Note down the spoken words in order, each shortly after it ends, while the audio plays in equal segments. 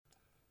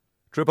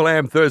Triple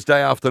M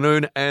Thursday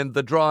afternoon and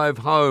the drive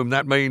home.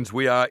 That means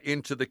we are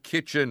into the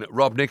kitchen.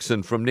 Rob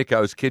Nixon from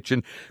Nico's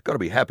Kitchen. Got to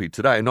be happy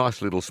today. A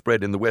nice little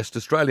spread in the West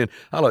Australian.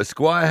 Hello,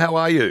 Squire. How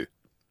are you?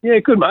 Yeah,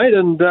 good, mate.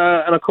 And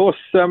of course,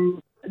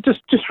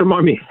 just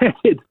remind me,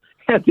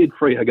 how did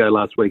Freo go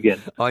last weekend?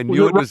 I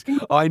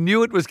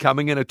knew it was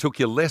coming, and it took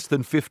you less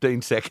than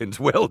 15 seconds.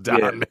 Well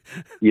done.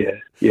 Yeah.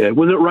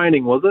 Was it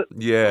raining? Was it?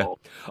 Yeah.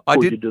 Oh,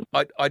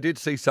 I did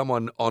see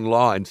someone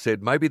online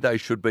said maybe they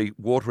should be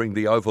watering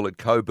the oval at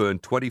Coburn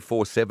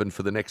 24/7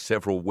 for the next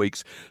several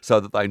weeks so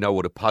that they know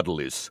what a puddle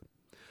is.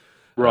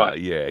 Right.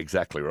 Yeah,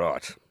 exactly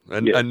right.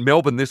 And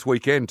Melbourne this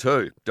weekend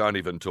too. Don't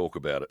even talk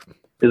about it.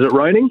 Is it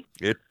raining?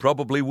 It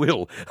probably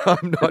will.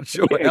 I'm not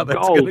sure how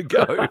that's going to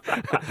go.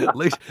 At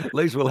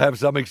least we'll have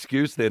some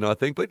excuse then, I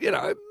think. But,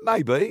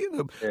 maybe.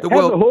 How'd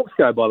the Hawks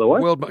go, by the way?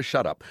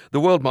 Shut up. The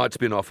world might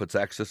spin off its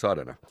axis. I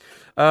don't know.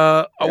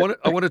 I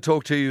want to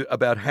talk to you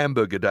about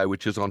Hamburger Day,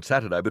 which is on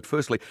Saturday. But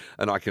firstly,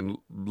 and I can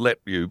let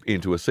you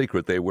into a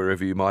secret there,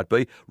 wherever you might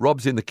be.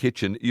 Rob's in the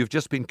kitchen. You've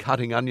just been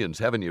cutting onions,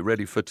 haven't you?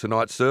 Ready for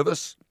tonight's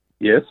service?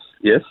 Yes.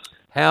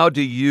 How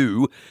do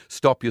you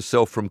stop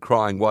yourself from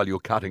crying while you're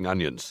cutting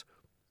onions?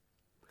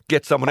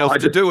 Get someone else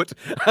to do it.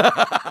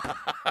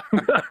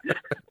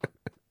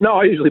 No,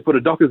 I usually put a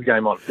Dockers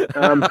game on.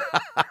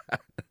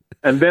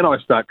 And then I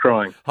start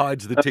crying.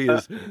 Hides the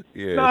tears.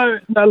 Yeah.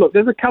 No, look,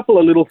 there's a couple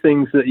of little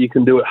things that you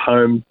can do at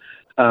home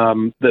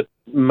that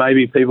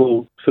maybe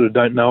people sort of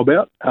don't know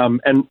about.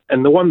 And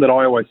the one that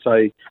I always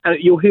say, and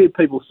you'll hear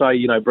people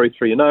say, breathe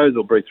through your nose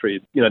or breathe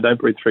through don't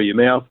breathe through your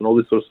mouth and all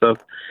this sort of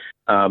stuff.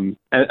 And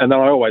then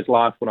I always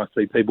laugh when I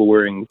see people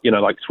wearing,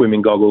 like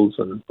swimming goggles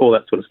and all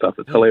that sort of stuff.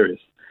 It's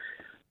hilarious.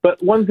 But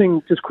one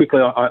thing, just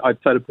quickly, I'd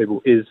say to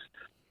people is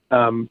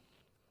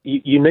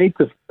you need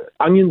to.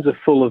 Onions are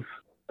full of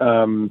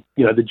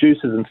the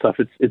juices and stuff.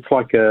 It's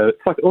like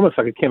almost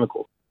like a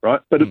chemical,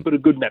 right? But a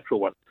good natural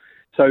one.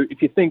 So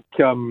if you think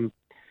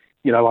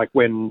like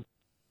when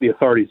the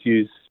authorities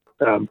use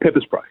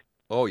pepper spray.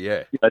 Oh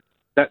yeah.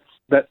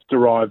 That's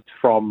derived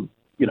from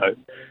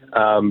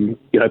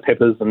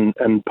peppers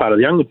and part of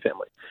the onion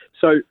family.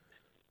 So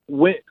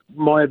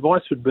my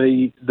advice would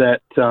be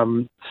that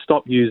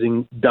stop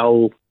using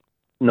dull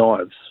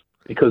knives,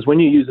 because when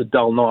you use a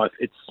dull knife,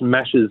 it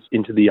smashes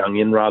into the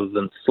onion rather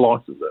than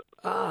slices it.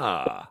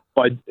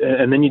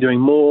 And then you're doing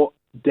more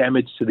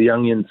damage to the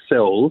onion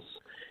cells,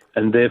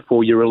 and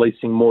therefore you're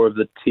releasing more of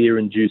the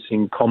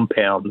tear-inducing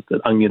compounds that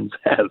onions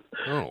have.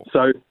 Oh.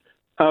 So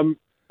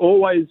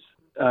always,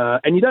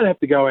 and you don't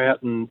have to go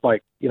out and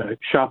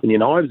sharpen your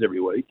knives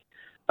every week,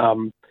 but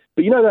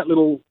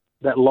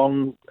that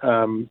long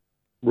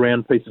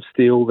round piece of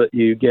steel that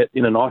you get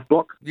in a knife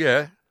block.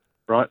 Yeah.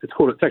 Right? It's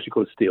actually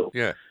called steel.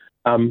 Yeah.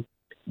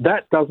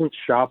 That doesn't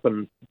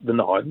sharpen the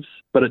knives,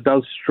 but it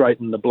does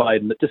straighten the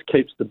blade, and it just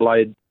keeps the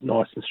blade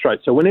nice and straight.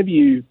 So whenever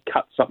you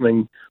cut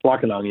something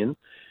like an onion,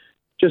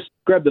 just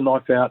grab the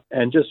knife out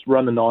and just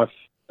run the knife,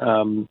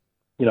 on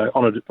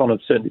a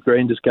certain degree,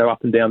 and just go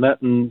up and down that,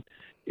 and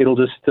it'll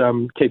just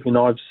keep your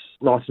knives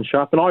nice and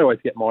sharp. And I always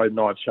get my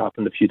knives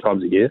sharpened a few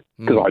times a year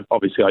because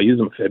I use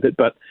them a fair bit.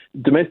 But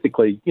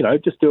domestically,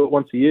 just do it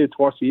once a year,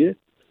 twice a year.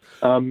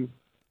 And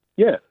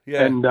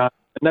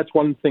that's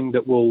one thing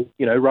that will,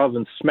 rather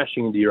than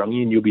smashing into your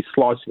onion, you'll be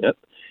slicing it.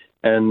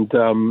 And,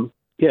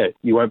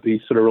 you won't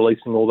be sort of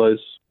releasing all those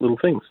little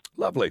things.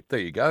 Lovely. There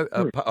you go.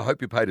 I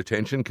hope you paid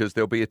attention because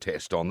there'll be a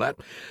test on that.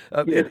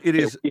 It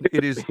is. Hear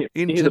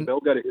the bell,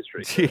 go to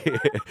history. Yeah,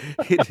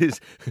 it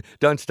is.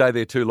 Don't stay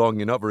there too long.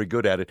 You're not very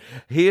good at it.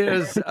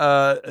 Here's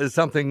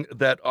something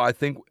that I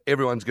think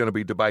everyone's going to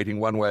be debating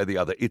one way or the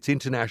other. It's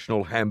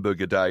International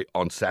Hamburger Day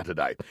on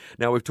Saturday.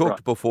 Now, we've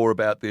talked before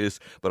about this,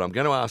 but I'm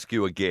going to ask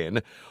you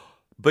again.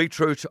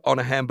 Beetroot on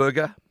a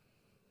hamburger?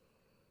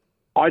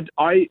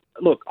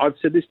 Look, I've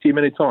said this to you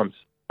many times.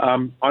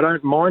 I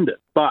don't mind it,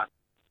 but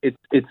it's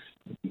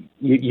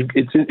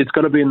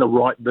got to be in the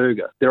right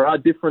burger. There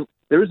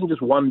isn't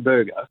just one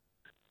burger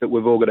that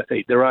we've all got to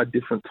eat. There are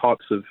different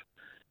types of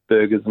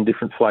burgers and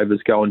different flavours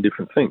go on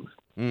different things.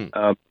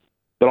 But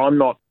I'm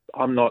not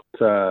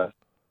afraid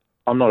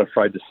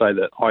to say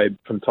that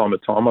from time to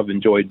time, I've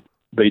enjoyed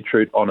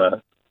beetroot on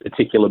a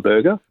particular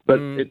burger, but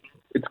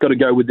it's got to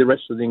go with the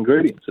rest of the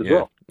ingredients as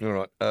well. All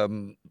right.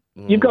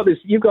 You've got this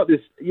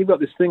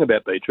thing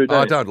about beetroot.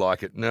 I don't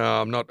like it.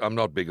 No, I'm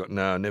not big on.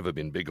 No, never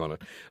been big on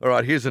it. All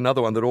right. Here's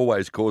another one that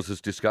always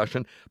causes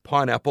discussion: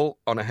 pineapple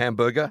on a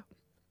hamburger.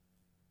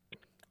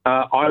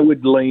 I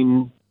would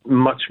lean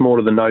much more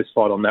to the no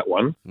side on that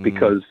one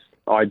because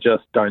I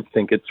just don't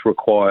think it's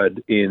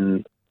required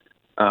in.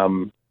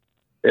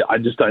 I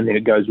just don't think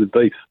it goes with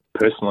beef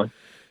personally.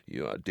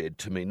 You are dead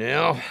to me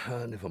now.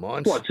 Never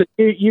mind. What? So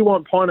you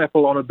want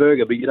pineapple on a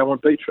burger, but you don't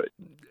want beetroot?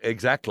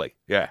 Exactly.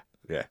 Yeah.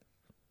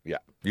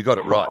 You got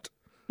it right,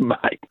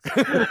 mate.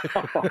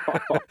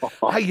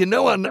 Hey,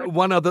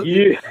 one other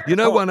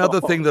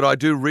thing that I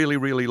do really,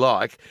 really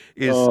like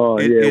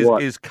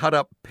is cut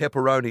up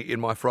pepperoni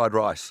in my fried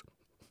rice.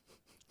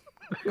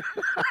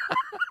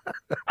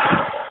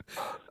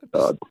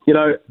 I've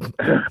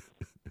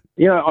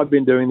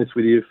been doing this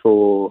with you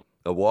for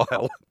A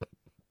while.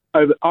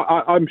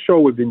 I'm sure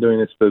we've been doing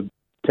this for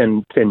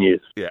 10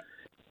 years. Yeah.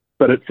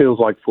 But it feels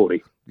like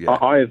 40.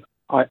 Yeah.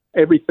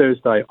 Every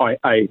Thursday I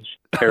age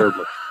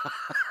terribly.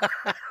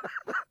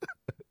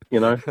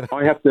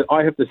 I have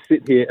to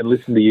sit here and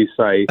listen to you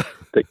say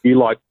that you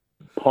like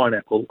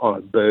pineapple on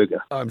a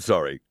burger. I'm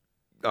sorry.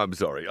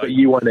 But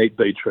you won't eat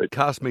beetroot.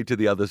 Cast me to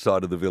the other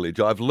side of the village.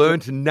 I've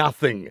learnt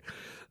nothing.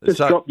 Just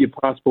drop your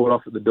passport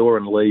off at the door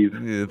and leave.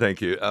 Yeah,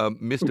 thank you.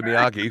 Mr.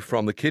 Miyagi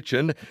from the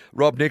kitchen.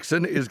 Rob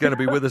Nixon is going to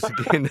be with us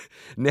again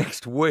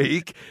next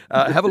week.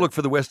 Have a look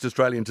for the West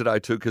Australian today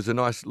too, because a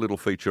nice little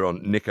feature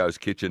on Nico's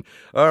kitchen.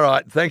 All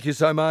right, thank you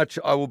so much.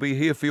 I will be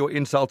here for your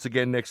insults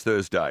again next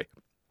Thursday.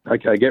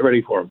 Okay, get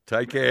ready for them.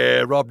 Take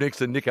care. Rob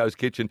Nixon, Nico's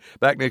kitchen.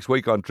 Back next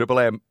week on Triple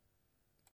M.